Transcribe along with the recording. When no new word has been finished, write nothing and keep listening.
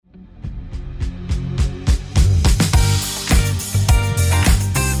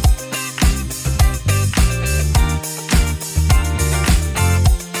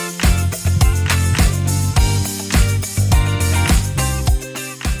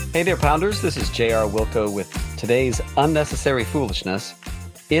Hey there, Pounders. This is J.R. Wilco with today's Unnecessary Foolishness.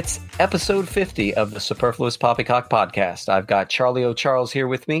 It's episode 50 of the Superfluous Poppycock podcast. I've got Charlie O'Charles here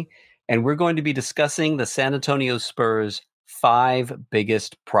with me, and we're going to be discussing the San Antonio Spurs' 5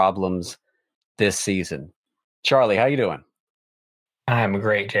 biggest problems this season. Charlie, how you doing? I'm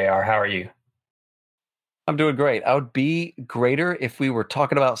great, JR. How are you? I'm doing great. I would be greater if we were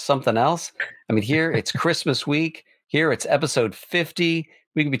talking about something else. I mean, here it's Christmas week. Here it's episode 50.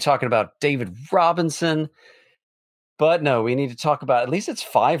 We could be talking about David Robinson. But no, we need to talk about, at least it's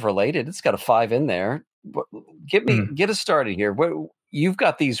 5 related. It's got a 5 in there. Get us started here. You've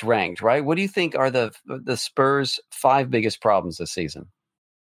got these ranked, right? What do you think are the Spurs' 5 biggest problems this season?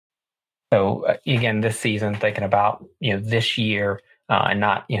 So again, this season, thinking about this year and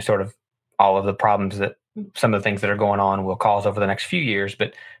not sort of all of the problems that some of the things that are going on will cause over the next few years,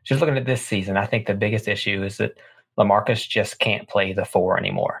 but just looking at this season, I think the biggest issue is that LaMarcus just can't play the 4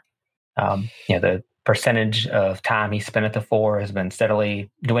 anymore. The percentage of time he spent at the 4 has been steadily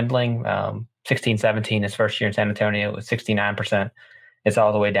dwindling. 16-17, his first year in San Antonio, it was 69%. It's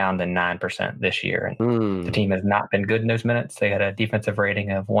all the way down to 9% this year. And the team has not been good in those minutes. They had a defensive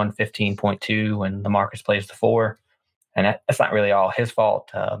rating of 115.2 when LaMarcus plays the 4. And that's not really all his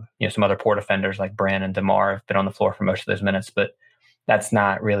fault. Some other poor defenders like Brand and DeMar have been on the floor for most of those minutes, but that's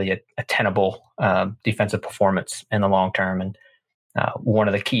not really a tenable defensive performance in the long term. And one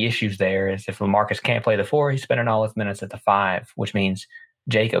of the key issues there is if LaMarcus can't play the 4, he's spending all his minutes at the 5, which means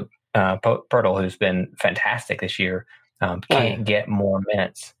Jakob Poeltl, who's been fantastic this year, can't get more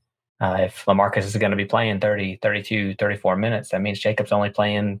minutes. If LaMarcus is going to be playing 30, 32, 34 minutes, that means Jacob's only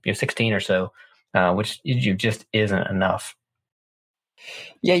playing 16 or so, which just isn't enough.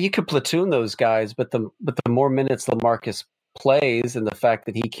 Yeah, you could platoon those guys, but the more minutes LaMarcus plays and the fact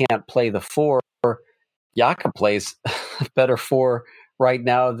that he can't play the 4, Jakob plays better 4 right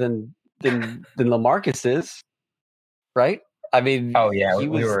now than LaMarcus is, right? I mean,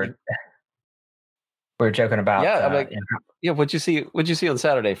 we were joking about. What'd you see on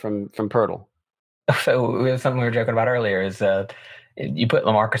Saturday from Poeltl? So something we were joking about earlier is you put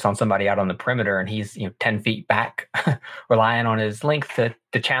LaMarcus on somebody out on the perimeter and he's 10 feet back, relying on his length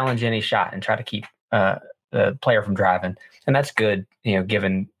to challenge any shot and try to keep the player from driving, and that's good,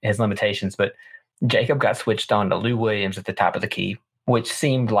 given his limitations. But Jakob got switched on to Lou Williams at the top of the key, which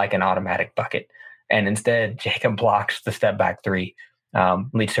seemed like an automatic bucket. And instead, Jakob blocks the step back 3,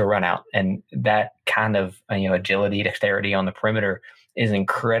 leads to a run out. And that kind of agility, dexterity on the perimeter is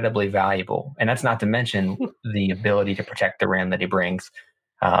incredibly valuable. And that's not to mention the ability to protect the rim that he brings.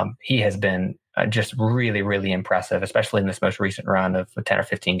 He has been just really, really impressive, especially in this most recent run of 10 or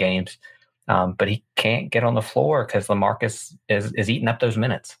 15 games. But he can't get on the floor because LaMarcus is eating up those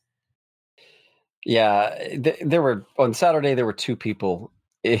minutes. Yeah, on Saturday, there were 2 people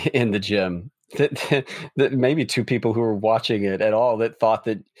in the gym that maybe 2 people who were watching it at all that thought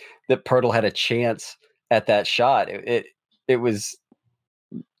that Poeltl had a chance at that shot. It was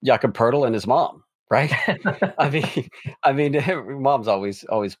Jakob Poeltl and his mom, right? I mean, mom's always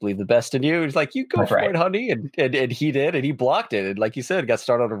believe the best in you. It's like, you go That's for right. it, honey, and he did, and he blocked it, and like you said, got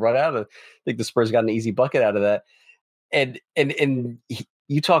started on a run out. I think the Spurs got an easy bucket out of that, and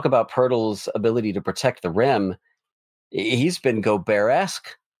you talk about Poeltl's ability to protect the rim. He's been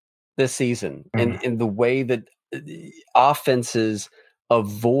Gobert-esque this season, in the way that offenses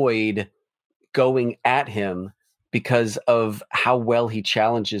avoid going at him because of how well he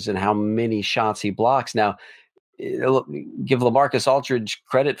challenges and how many shots he blocks. Now, give LaMarcus Aldridge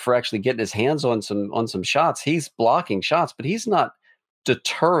credit for actually getting his hands on some shots. He's blocking shots, but he's not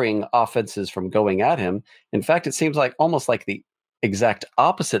deterring offenses from going at him. In fact, it seems like almost like the exact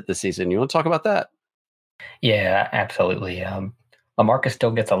opposite this season. You want to talk about that? Yeah, absolutely. LaMarcus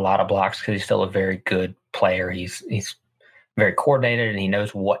still gets a lot of blocks because he's still a very good player. He's very coordinated and he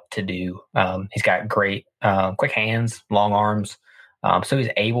knows what to do. He's got great quick hands, long arms, so he's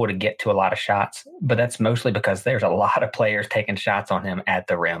able to get to a lot of shots. But that's mostly because there's a lot of players taking shots on him at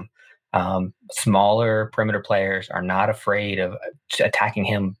the rim. Smaller perimeter players are not afraid of attacking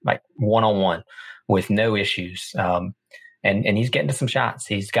him like one-on-one with no issues. And he's getting to some shots.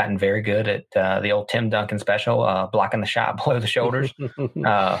 He's gotten very good at the old Tim Duncan special, blocking the shot below the shoulders.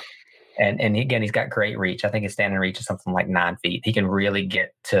 And again, he's got great reach. I think his standing reach is something like 9 feet. He can really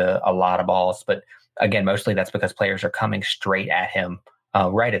get to a lot of balls. But again, mostly that's because players are coming straight at him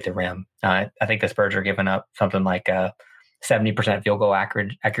right at the rim. I think the Spurs are giving up something like 70% field goal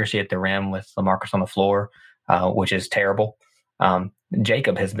accuracy at the rim with LaMarcus on the floor, which is terrible.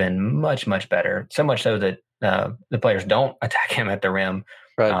 Jakob has been much, much better. So much so that the players don't attack him at the rim.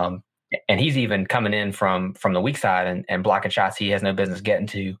 Right. and he's even coming in from the weak side and blocking shots he has no business getting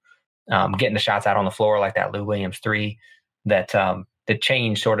to, getting the shots out on the floor like that Lou Williams 3 that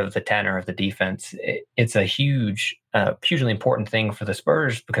changed sort of the tenor of the defense. It's a hugely important thing for the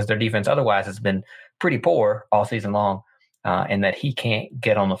Spurs because their defense otherwise has been pretty poor all season long, and that he can't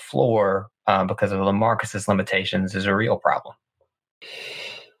get on the floor because of LaMarcus's limitations is a real problem.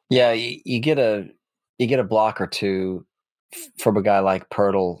 Yeah, you get a block or two from a guy like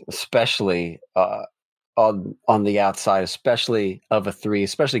Poeltl, especially on the outside, especially of a 3,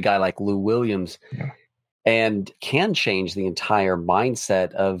 especially a guy like Lou Williams, and can change the entire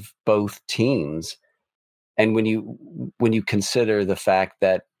mindset of both teams. And when you consider the fact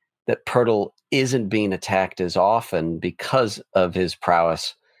that Poeltl isn't being attacked as often because of his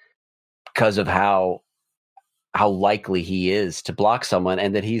prowess, because of how likely he is to block someone,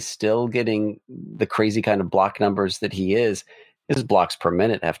 and that he's still getting the crazy kind of block numbers that he is, his blocks per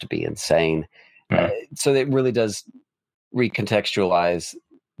minute have to be insane. So it really does recontextualize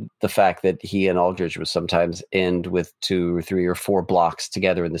the fact that he and Aldridge would sometimes end with 2 or 3 or 4 blocks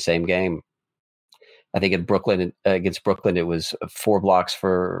together in the same game. I think in Brooklyn, against Brooklyn, it was 4 blocks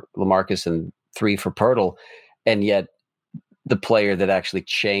for LaMarcus and 3 for Poeltl. And yet the player that actually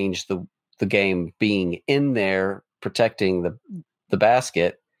changed the game being in there, protecting the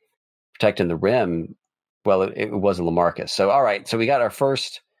basket, protecting the rim, well, it wasn't LaMarcus. So, all right. So we got our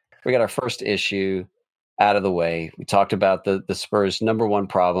first issue out of the way. We talked about the Spurs' number one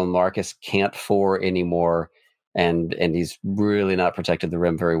problem. Marcus can't 4 anymore, and he's really not protected the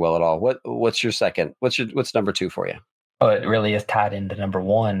rim very well at all. What's your second? What's number 2 for you? Oh, it really is tied into number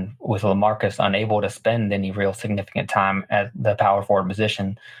 1 with LaMarcus unable to spend any real significant time at the power forward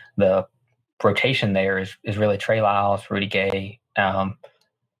position. The rotation there is really Trey Lyles, Rudy Gay,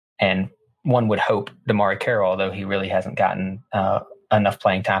 and one would hope DeMarre Carroll, although he really hasn't gotten enough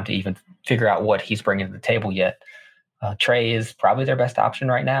playing time to even figure out what he's bringing to the table yet. Trey is probably their best option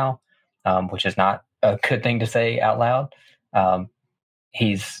right now, which is not a good thing to say out loud.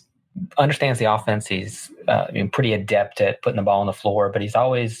 He's understands the offense. He's pretty adept at putting the ball on the floor, but he's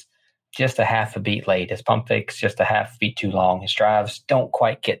always just a half a beat late. His pump fake's just a half beat too long. His drives don't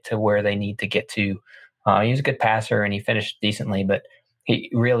quite get to where they need to get to. He's a good passer and he finished decently, but he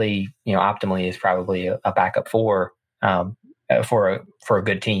really, optimally is probably a backup 4 for a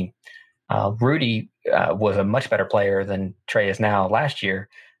good team. Rudy was a much better player than Trey is now last year,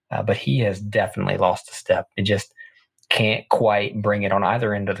 but he has definitely lost a step. It just can't quite bring it on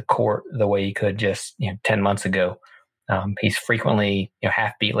either end of the court the way he could just 10 months ago. He's frequently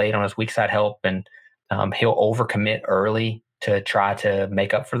half beat late on his weak side help, and he'll overcommit early to try to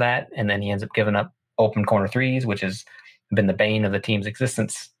make up for that, and then he ends up giving up open corner threes, which has been the bane of the team's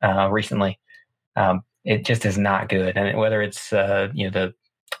existence recently. It just is not good, and whether it's the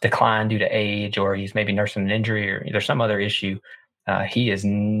decline due to age, or he's maybe nursing an injury, or there's some other issue, he is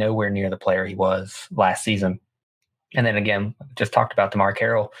nowhere near the player he was last season. And then again, just talked about DeMarre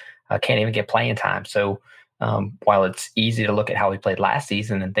Carroll, can't even get playing time. So while it's easy to look at how he played last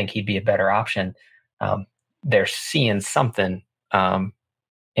season and think he'd be a better option, they're seeing something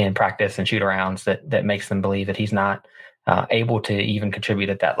in practice and shoot-arounds that makes them believe that he's not able to even contribute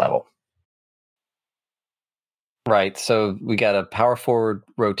at that level. Right. So we got a power forward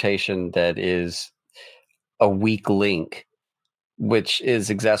rotation that is a weak link, which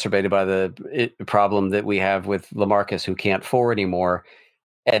is exacerbated by the problem that we have with LaMarcus, who can't 4 anymore.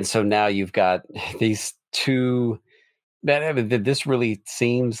 And so now you've got these 2. This really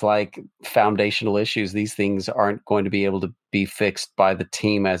seems like foundational issues. These things aren't going to be able to be fixed by the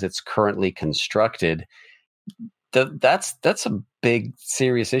team as it's currently constructed. That's some big,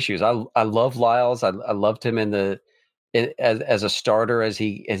 serious issues. I love Lyles. I loved him as a starter as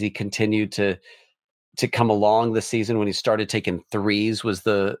he continued to come along this season. When he started taking threes was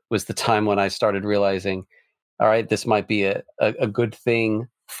the time when I started realizing, all right, this might be a good thing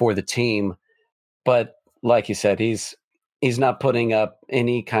for the team. But like you said, he's not putting up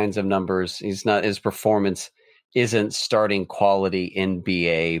any kinds of numbers. His performance isn't starting quality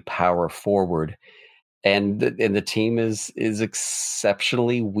NBA power forward. And the team is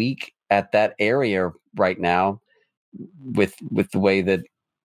exceptionally weak at that area right now, with the way that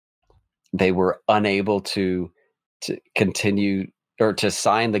they were unable to continue or to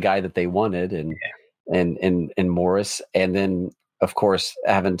sign the guy that they wanted, and Morris, and then of course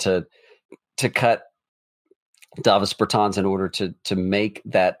having to cut Davis Bertans in order to make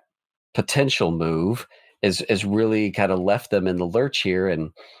that potential move is really kind of left them in the lurch here.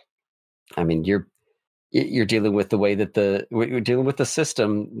 And I mean, you're dealing with the way that we're dealing with the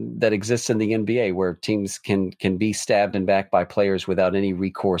system that exists in the NBA, where teams can be stabbed and backed by players without any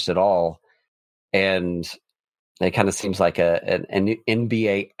recourse at all, and it kind of seems like an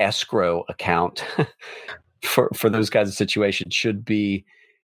NBA escrow account for those kinds of situations should be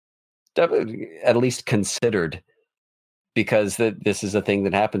at least considered, because this is a thing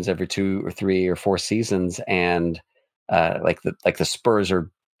that happens every 2 or 3 or 4 seasons, and like the Spurs are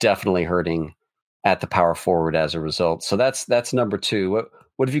definitely hurting at the power forward as a result. So that's number 2.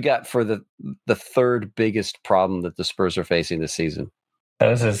 What have you got for the third biggest problem that the Spurs are facing this season? So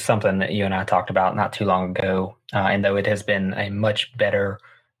this is something that you and I talked about not too long ago, and though it has been a much better,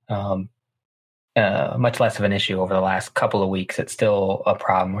 much less of an issue over the last couple of weeks, it's still a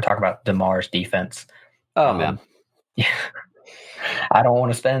problem. We're talking about DeMar's defense. Oh man, yeah. I don't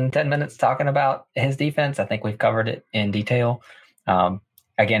want to spend 10 minutes talking about his defense. I think we've covered it in detail.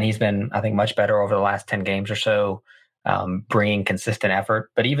 Again, he's been, I think, much better over the last 10 games or so, bringing consistent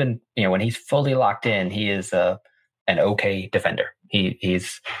effort. But even when he's fully locked in, he is an okay defender.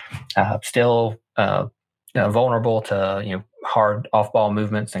 He's still vulnerable to hard off-ball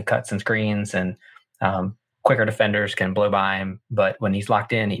movements and cuts and screens, and quicker defenders can blow by him. But when he's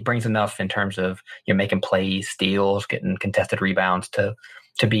locked in, he brings enough in terms of making plays, steals, getting contested rebounds to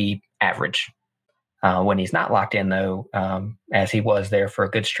be average. When he's not locked in, though, as he was there for a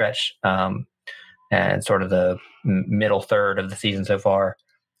good stretch, and sort of the middle third of the season so far,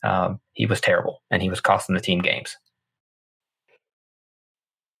 he was terrible, and he was costing the team games.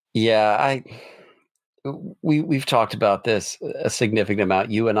 Yeah, we've talked about this a significant amount.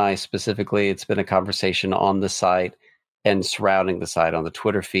 You and I specifically. It's been a conversation on the site and surrounding the site, on the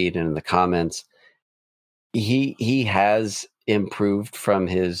Twitter feed and in the comments. He has improved from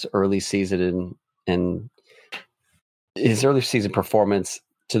his early season and his early season performance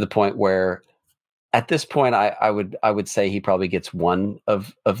to the point where, at this point, I would say he probably gets one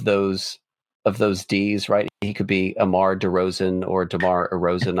of those D's, right? He could be Amar DeRozan or DeMar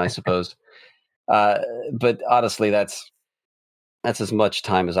DeRozan, I suppose. But honestly, that's as much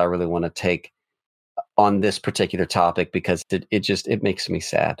time as I really want to take on this particular topic, because it makes me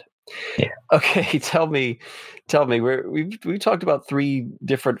sad. Yeah. Okay, tell me. We've talked about 3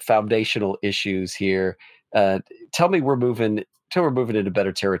 different foundational issues here. Tell me we're moving into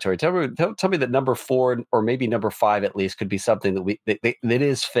better territory. Tell me that number 4 or maybe number 5 at least could be something that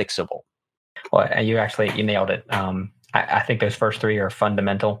is fixable. Well, you nailed it. I think those first 3 are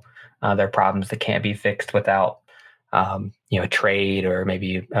fundamental. They're problems that can't be fixed without a trade or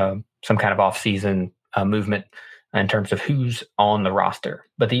maybe some kind of off-season movement in terms of who's on the roster.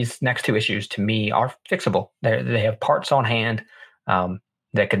 But these next 2 issues, to me, are fixable. They have parts on hand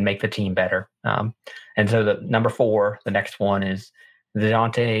that could make the team better. And so the number 4, the next one, is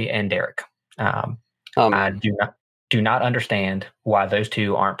DeJounte and Derek. I do not understand why those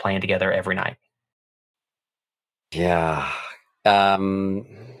 2 aren't playing together every night. Yeah.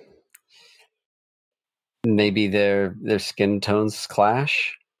 Maybe their skin tones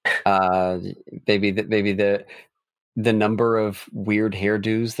clash. Maybe the number of weird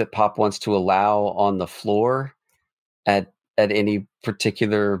hairdos that Pop wants to allow on the floor at any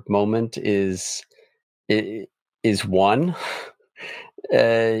particular moment is one.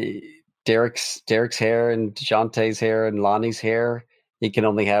 Derek's hair and DeJounte's hair and Lonnie's hair, he can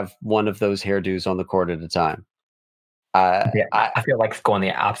only have one of those hairdos on the court at a time. I feel like it's going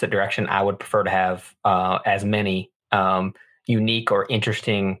the opposite direction. I would prefer to have as many unique or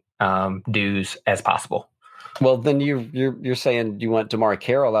interesting dues as possible. Well, then you're saying you want DeMar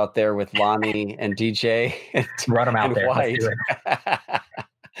Carroll out there with Lonnie and DJ and run them out and there. White.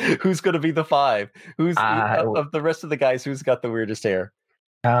 Who's going to be the 5? Who's of the rest of the guys? Who's got the weirdest hair?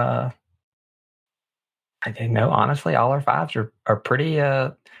 I think honestly, all our 5s are pretty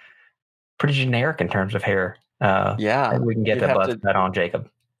generic in terms of hair. Yeah, we can get the buzz bet on Jacob.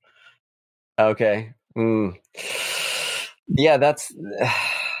 Okay. Yeah, that's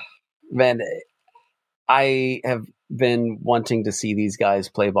man. I have been wanting to see these guys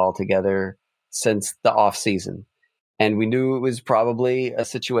play ball together since the off season, and we knew it was probably a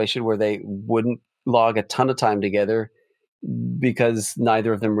situation where they wouldn't log a ton of time together because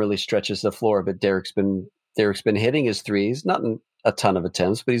neither of them really stretches the floor. But Derek's been hitting his threes, not in a ton of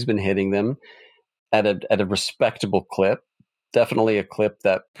attempts, but he's been hitting them at a respectable clip. Definitely a clip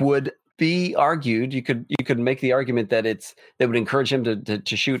that would be argued. You could make the argument that that would encourage him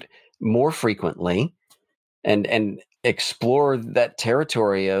to shoot more frequently and explore that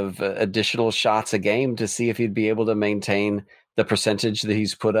territory of additional shots a game to see if he'd be able to maintain the percentage that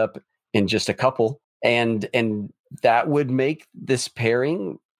he's put up in just a couple. And that would make this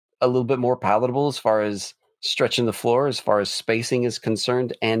pairing a little bit more palatable as far as stretching the floor, as far as spacing is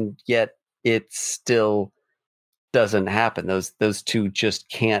concerned, and yet it still doesn't happen. Those two just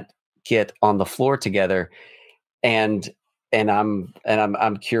can't get on the floor together. And I'm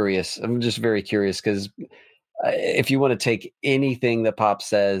curious. I'm just very curious because if you want to take anything that Pop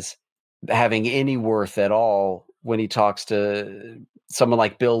says having any worth at all when he talks to someone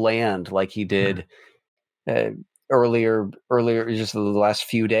like Bill Land, like he did earlier, just the last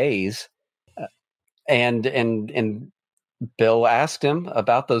few days, and Bill asked him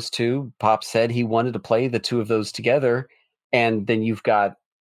about those two. Pop said he wanted to play the two of those together, and then you've got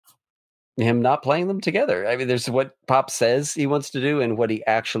him not playing them together. I mean, there's what Pop says he wants to do and what he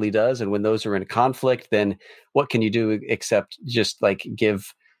actually does. And when those are in conflict, then what can you do except just like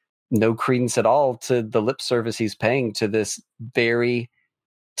give no credence at all to the lip service he's paying to this very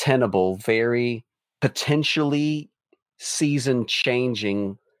tenable, very potentially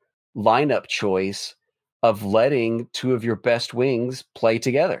season-changing lineup choice of letting two of your best wings play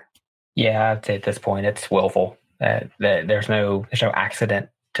together? Yeah, I'd say at this point it's willful. There's no accident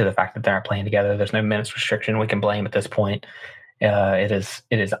to the fact that they're not playing together. There's no minutes restriction we can blame at this point. It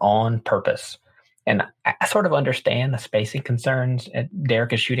is on purpose. And I sort of understand the spacing concerns.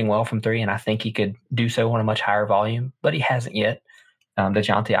 Derek is shooting well from three, and I think he could do so on a much higher volume, but he hasn't yet.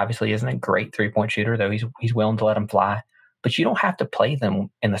 DeJounte obviously isn't a great three-point shooter, though he's willing to let him fly. But you don't have to play them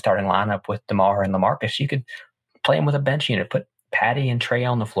in the starting lineup with DeMar and LaMarcus. You could play them with a bench unit, put Patty and Trey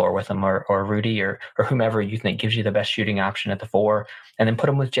on the floor with them, or Rudy, or whomever you think gives you the best shooting option at the four, and then put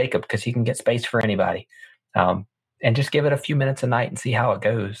him with Jacob because he can get space for anybody. And just give it a few minutes a night and see how it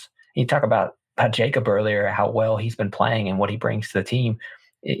goes. You talk about Jacob earlier, how well he's been playing and what he brings to the team.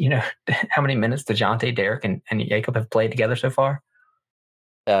 How many minutes DeJounte, Derek, and Jacob have played together so far?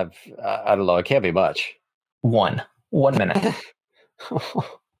 I don't know. It can't be much. 1 minute.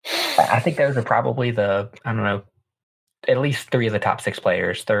 I think those are probably at least 3 of the top 6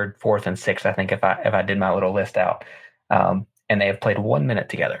 players, 3rd, 4th, and 6th, I think, if I did my little list out. And they have played 1 minute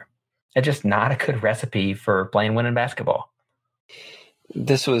together. It's just not a good recipe for playing winning basketball.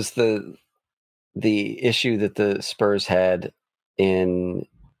 This was the issue that the Spurs had in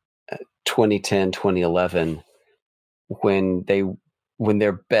 2010, 2011, when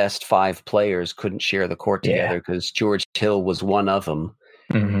their best 5 players couldn't share the court together because George Hill was one of them.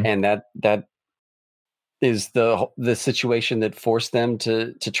 Mm-hmm. And that is the situation that forced them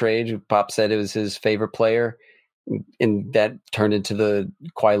to trade. Pop said it was his favorite player, and that turned into the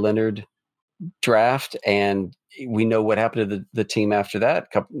Kawhi Leonard draft. And we know what happened to the team after that.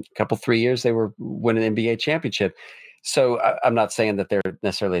 Couple 3 years, they were winning an NBA championship. So I'm not saying that they're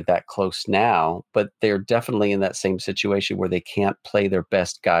necessarily that close now, but they're definitely in that same situation where they can't play their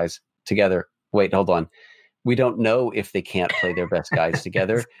best guys together. Wait, hold on. We don't know if they can't play their best guys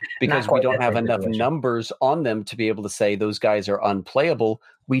together because we don't have enough numbers on them to be able to say those guys are unplayable.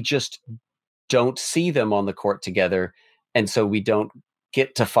 We just don't see them on the court together. And so we don't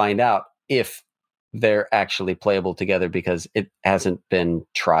get to find out if they're actually playable together because it hasn't been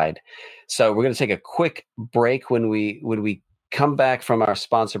tried. So we're going to take a quick break. When we come back from our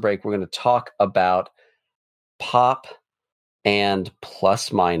sponsor break, we're going to talk about Pop and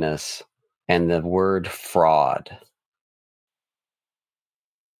plus minus and the word fraud.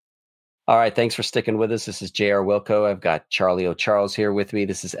 All right, thanks for sticking with us. This is J.R. Wilco. I've got Charlie O'Charles here with me.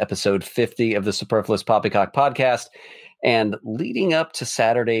 This is episode 50 of the Superfluous Poppycock podcast. And leading up to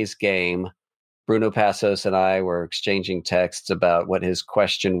Saturday's game, Bruno Passos and I were exchanging texts about what his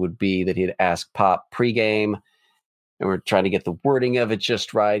question would be that he'd ask Pop pregame. And we're trying to get the wording of it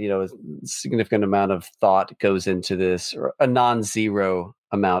just right. A significant amount of thought goes into this, or a non-zero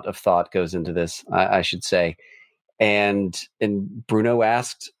amount of thought goes into this, I should say. And Bruno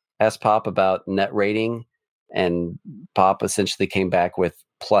asked Pop about net rating, and Pop essentially came back with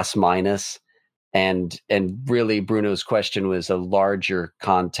plus minus. And really Bruno's question was a larger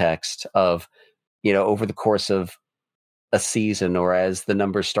context of, over the course of a season, or as the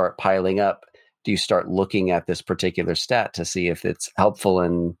numbers start piling up, do you start looking at this particular stat to see if it's helpful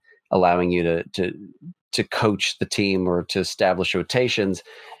in allowing you to coach the team or to establish rotations?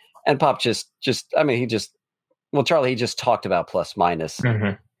 And Pop he just talked about plus minus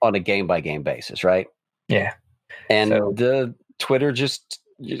on a game by game basis, right? Yeah. And the Twitter just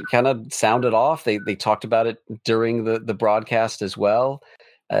kind of sounded off. They talked about it during the broadcast as well.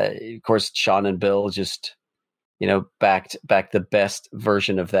 Of course, Sean and Bill just backed the best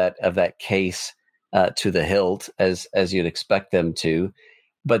version of that case to the hilt, as you'd expect them to.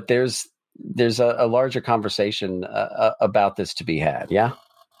 But there's a larger conversation about this to be had. Yeah.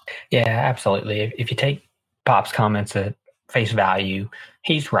 Yeah, absolutely. If you take Pop's comments at face value,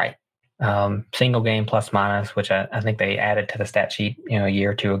 he's right. Single game plus minus, which I think they added to the stat sheet, a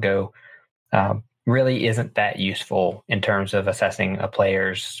year or two ago, really isn't that useful in terms of assessing a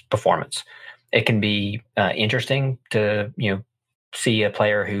player's performance. It can be interesting to, see a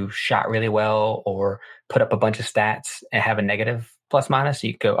player who shot really well or put up a bunch of stats and have a negative plus minus.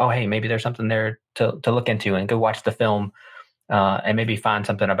 You go, oh, hey, maybe there's something there to look into, and go watch the film and maybe find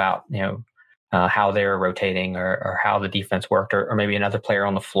something about, how they're rotating or how the defense worked, or maybe another player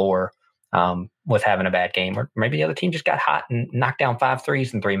on the floor was having a bad game, or maybe the other team just got hot and knocked down 5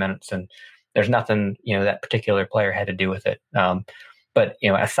 threes in 3 minutes, and there's nothing, that particular player had to do with it. But,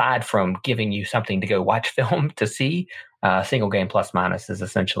 aside from giving you something to go watch film to see, single game plus minus is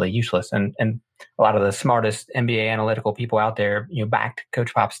essentially useless. And a lot of the smartest NBA analytical people out there, backed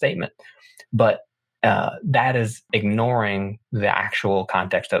Coach Pop's statement. But that is ignoring the actual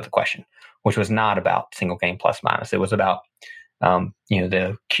context of the question, which was not about single game plus minus. It was about,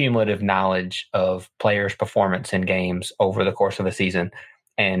 the cumulative knowledge of players' performance in games over the course of a season,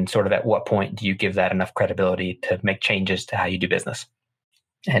 and sort of at what point do you give that enough credibility to make changes to how you do business.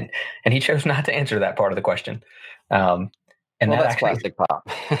 And he chose not to answer that part of the question. And that's actually, classic Pop.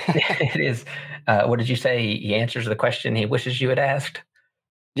 It is. What did you say? He answers the question he wishes you had asked.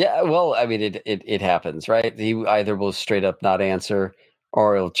 Yeah, well, I mean, it happens, right? He either will straight up not answer,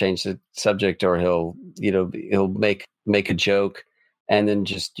 or he'll change the subject, or he'll make a joke, and then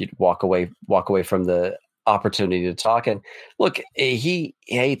just walk away from the opportunity to talk. And look, he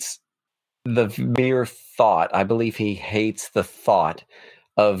hates the mere thought. I believe he hates the thought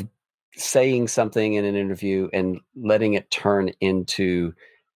of saying something in an interview and letting it turn into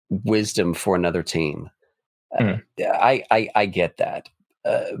wisdom for another team. I get that.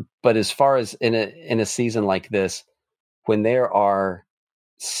 But as far as in a season like this, when there are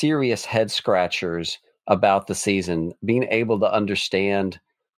serious head scratchers about the season, being able to understand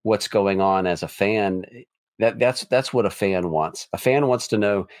what's going on as a fan, that's what a fan wants. A fan wants to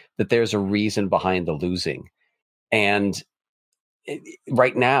know that there's a reason behind the losing. And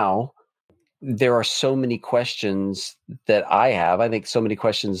right now, there are so many questions that I have. I think so many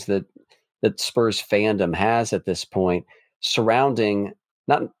questions that Spurs fandom has at this point surrounding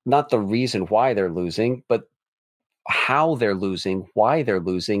not the reason why they're losing, but how they're losing, why they're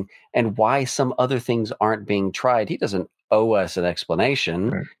losing, and why some other things aren't being tried. He doesn't owe us an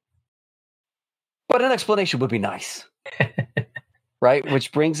explanation, right, but an explanation would be nice, right?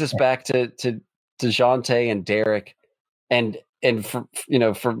 Which brings us back to DeJounte and Derek, and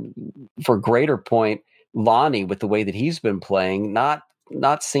for greater point, Lonnie, with the way that he's been playing, not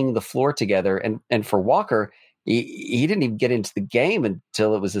seeing the floor together, and for Walker, he didn't even get into the game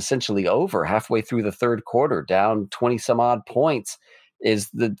until it was essentially over. Halfway through the third quarter, down 20 some odd points, is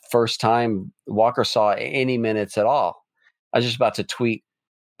the first time Walker saw any minutes at all. I was just about to tweet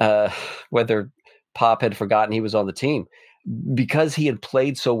whether Pop had forgotten he was on the team, because he had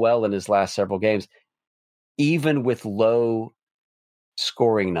played so well in his last several games. Even with low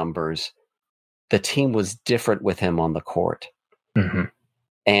scoring numbers, the team was different with him on the court. Mm-hmm.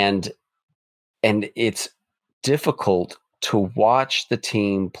 And it's difficult to watch the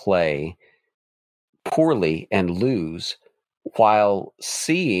team play poorly and lose while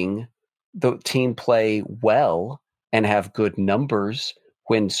seeing the team play well and have good numbers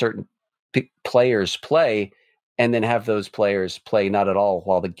when certain players play, and then have those players play not at all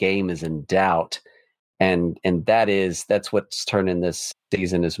while the game is in doubt. And that's what's turning this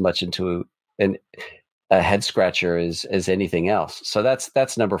season as much into a head scratcher as anything else. So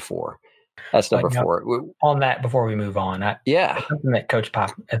that's number 4. That's number 4. On that, before we move on, something that Coach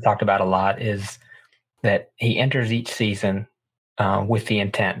Pop has talked about a lot is that he enters each season with the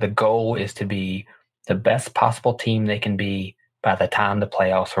intent. The goal is to be the best possible team they can be by the time the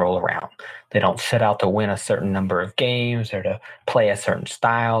playoffs roll around. They don't set out to win a certain number of games or to play a certain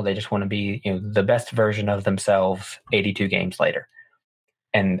style. They just want to be the best version of themselves 82 games later.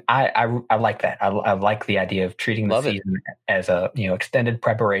 And I like that. I like the idea of treating the season as a extended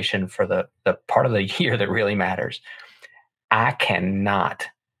preparation for the part of the year that really matters. I cannot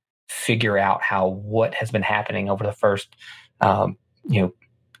figure out how what has been happening over the first 2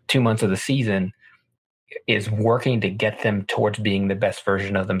 months of the season is working to get them towards being the best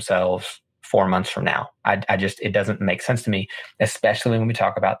version of themselves 4 months from now. It doesn't make sense to me, especially when we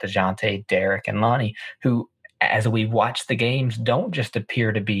talk about DeJounte, Derek, and Lonnie, who, as we watch the games, don't just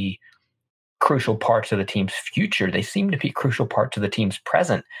appear to be crucial parts of the team's future. They seem to be crucial parts of the team's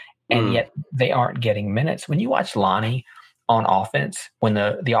present, and yet they aren't getting minutes. When you watch Lonnie on offense, when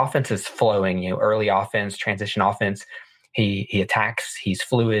the offense is flowing, early offense, transition offense, he attacks, he's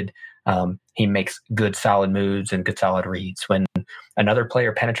fluid. He makes good, solid moves and good, solid reads. When another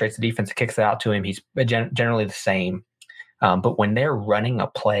player penetrates the defense and kicks it out to him, he's generally the same. But when they're running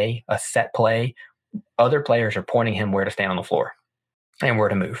a set play, other players are pointing him where to stand on the floor and where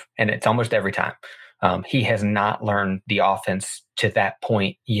to move. And it's almost every time. He has not learned the offense to that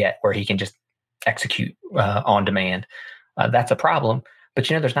point yet where he can just execute on demand. That's a problem. But,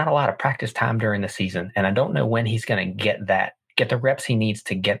 there's not a lot of practice time during the season. And I don't know when he's going to get the reps he needs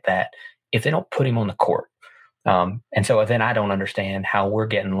to get that if they don't put him on the court. And so then I don't understand how we're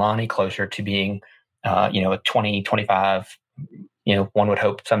getting Lonnie closer to being, a 20, 25, one would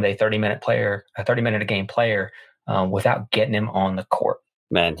hope someday 30-minute player, a 30-minute a game player, without getting him on the court.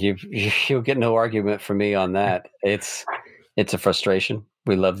 Man, you'll get no argument from me on that. It's a frustration.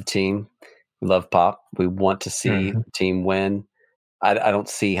 We love the team. We love Pop. We want to see the team win. I don't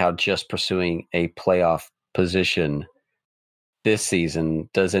see how just pursuing a playoff position this season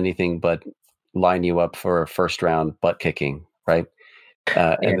does anything but line you up for a first round butt kicking, right?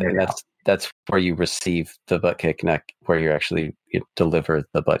 And that's where you receive the butt kick, not where you actually deliver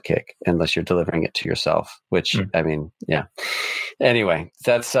the butt kick, unless you're delivering it to yourself, which I mean, yeah. Anyway,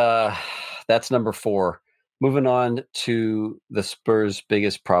 that's number 4. Moving on to the Spurs'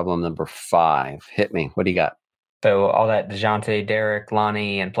 biggest problem, number 5. Hit me. What do you got? So all that DeJounte, Derek,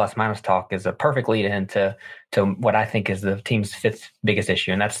 Lonnie, and plus minus talk is a perfect lead into what I think is the team's 5th biggest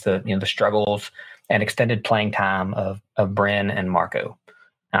issue, and that's the struggles and extended playing time of Bryn and Marco.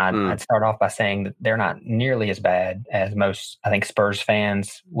 I'd start off by saying that they're not nearly as bad as most, I think, Spurs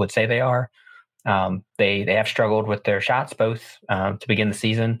fans would say they are. They have struggled with their shots both to begin the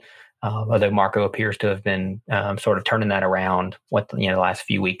season, although Marco appears to have been sort of turning that around with the last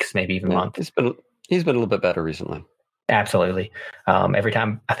few weeks, maybe even month. He's been a little bit better recently. Absolutely. Every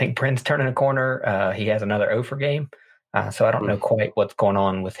time I think Bryn's turning a corner, he has another 0 for game. So I don't know quite what's going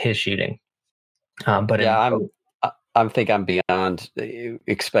on with his shooting. But yeah, I think I'm beyond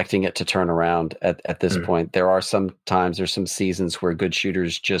expecting it to turn around at this point. There's some seasons where good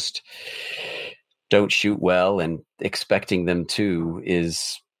shooters just don't shoot well, and expecting them to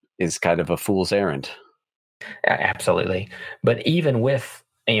is kind of a fool's errand. Absolutely. But even with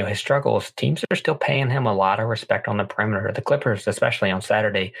his struggles, teams are still paying him a lot of respect on the perimeter. The Clippers, especially on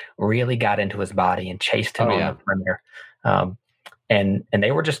Saturday, really got into his body and chased him on the perimeter. And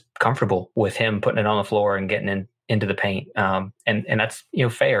they were just comfortable with him putting it on the floor and getting into the paint. And that's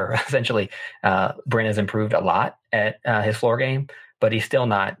fair. Essentially, Bryn has improved a lot at his floor game, but he's still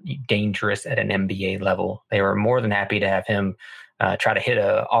not dangerous at an NBA level. They were more than happy to have him try to hit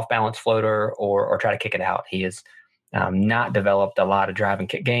a off-balance floater or try to kick it out. He has not developed a lot of drive and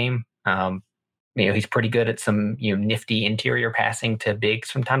kick game. He's pretty good at some nifty interior passing to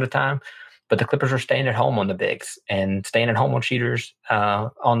bigs from time to time. But the Clippers are staying at home on the bigs and staying at home on shooters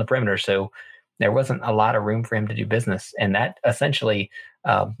on the perimeter. So there wasn't a lot of room for him to do business. And that essentially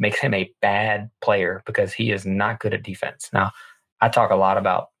makes him a bad player because he is not good at defense. Now, I talk a lot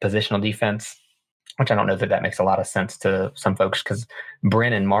about positional defense, which I don't know that makes a lot of sense to some folks because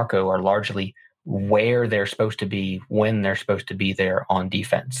Bryn and Marco are largely where they're supposed to be when they're supposed to be there on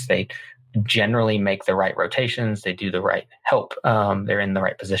defense. They generally make the right rotations. They do the right help. They're in the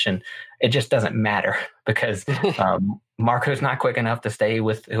right position. It just doesn't matter because Marco's not quick enough to stay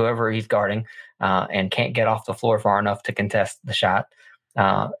with whoever he's guarding and can't get off the floor far enough to contest the shot.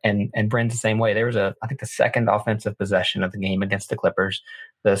 And Bryn's the same way. There was I think the second offensive possession of the game against the Clippers.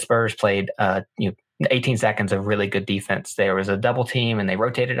 The Spurs played 18 seconds of really good defense. There was a double team and they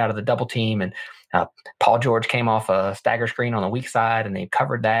rotated out of the double team and Paul George came off a stagger screen on the weak side and they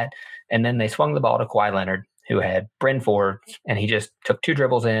covered that. And then they swung the ball to Kawhi Leonard, who had Bryn Forbes, and he just took 2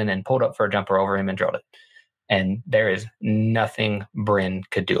 dribbles in and pulled up for a jumper over him and drilled it. And there is nothing Bryn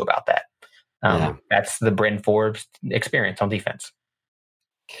could do about that. That's the Bryn Forbes experience on defense.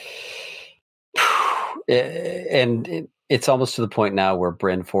 And it's almost to the point now where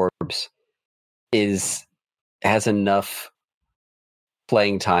Bryn Forbes has enough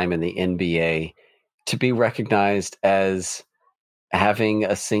playing time in the NBA to be recognized as having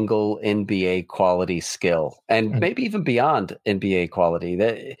a single NBA quality skill, and maybe even beyond NBA quality.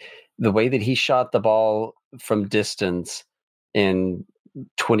 The way that he shot the ball from distance in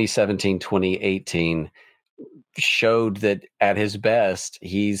 2017, 2018 showed that at his best,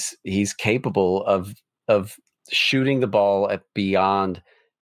 he's capable of shooting the ball at beyond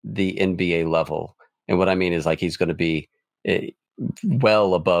the NBA level. And what I mean is, like, he's going to be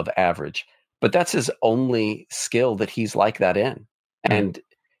well above average, but that's his only skill that he's like that in. And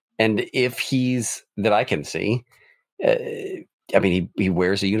if he's that I can see, I mean, he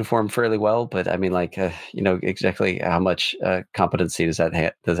wears a uniform fairly well, but I mean, like, exactly how much competency does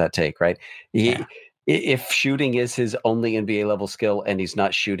that take, right? If shooting is his only NBA level skill and he's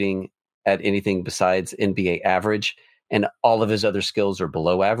not shooting at anything besides NBA average, and all of his other skills are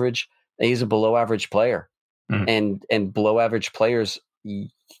below average, he's a below average player. And below average players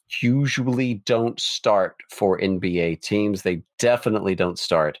usually don't start for NBA teams. They definitely don't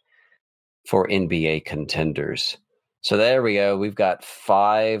start for NBA contenders. So there we go. We've got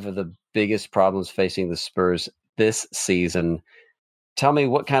 5 of the biggest problems facing the Spurs this season. Tell me,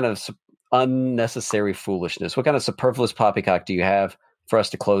 what kind of unnecessary foolishness, what kind of superfluous poppycock do you have for us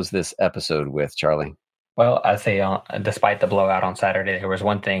to close this episode with, Charlie? Well, I'd say despite the blowout on Saturday, there was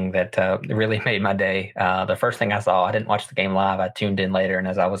one thing that really made my day. The first thing I saw, I didn't watch the game live. I tuned in later, and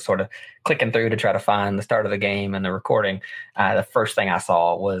as I was sort of clicking through to try to find the start of the game and the recording, the first thing I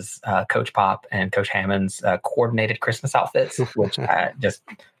saw was Coach Pop and Coach Hammond's coordinated Christmas outfits, which just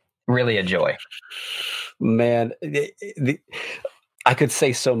really a joy. Man, I could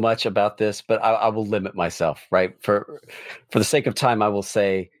say so much about this, but I will limit myself, right? For the sake of time, I will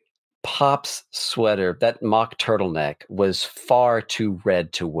say Pop's sweater, that mock turtleneck, was far too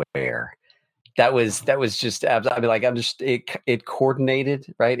red to wear. That was just, I mean, like, it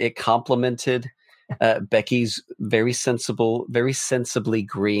coordinated, right? It complemented Becky's very sensibly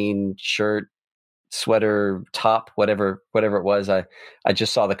green shirt, sweater, top, whatever it was. I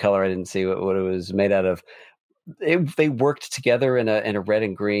just saw the color. I didn't see what it was made out of. They worked together in a red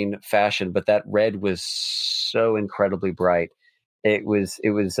and green fashion, but that red was so incredibly bright. It was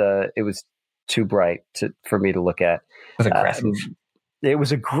too bright for me to look at. It was aggressive. It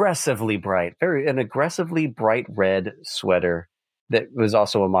was aggressively bright, an aggressively bright red sweater that was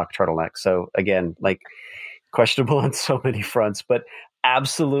also a mock turtleneck. So again, like, questionable on so many fronts, but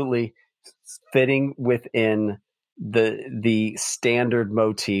absolutely fitting within the standard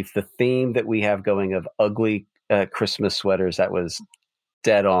motif, the theme that we have going of ugly Christmas sweaters. That was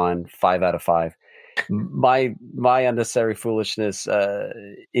dead on, 5 out of 5. My unnecessary foolishness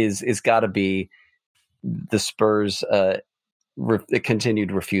is got to be the Spurs'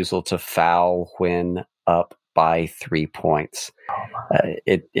 continued refusal to foul when up by 3 points.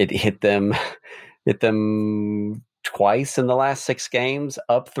 It hit them twice in the last 6 games.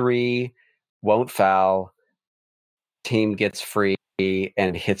 Up 3, won't foul. Team gets free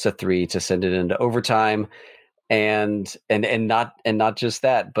and hits a 3 to send it into overtime. And not just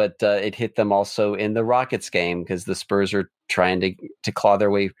that, but it hit them also in the Rockets game, because the Spurs are trying to claw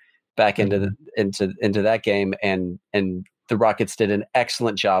their way back into that game, and the Rockets did an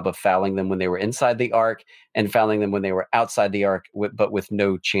excellent job of fouling them when they were inside the arc and fouling them when they were outside the arc, but with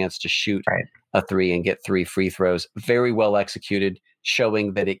no chance to shoot a 3 and get 3 free throws. Very well executed,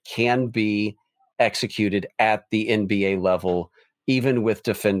 showing that it can be executed at the NBA level, even with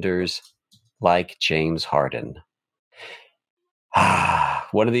defenders like James Harden.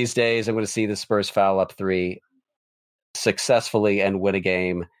 One of these days, I'm going to see the Spurs foul up 3 successfully and win a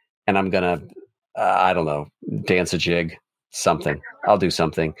game, and I'm going to, I don't know, dance a jig, something. I'll do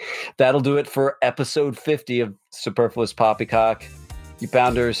something. That'll do it for episode 50 of Superfluous Poppycock. You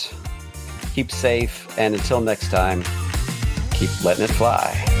Pounders, keep safe, and until next time, keep letting it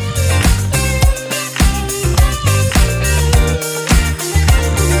fly.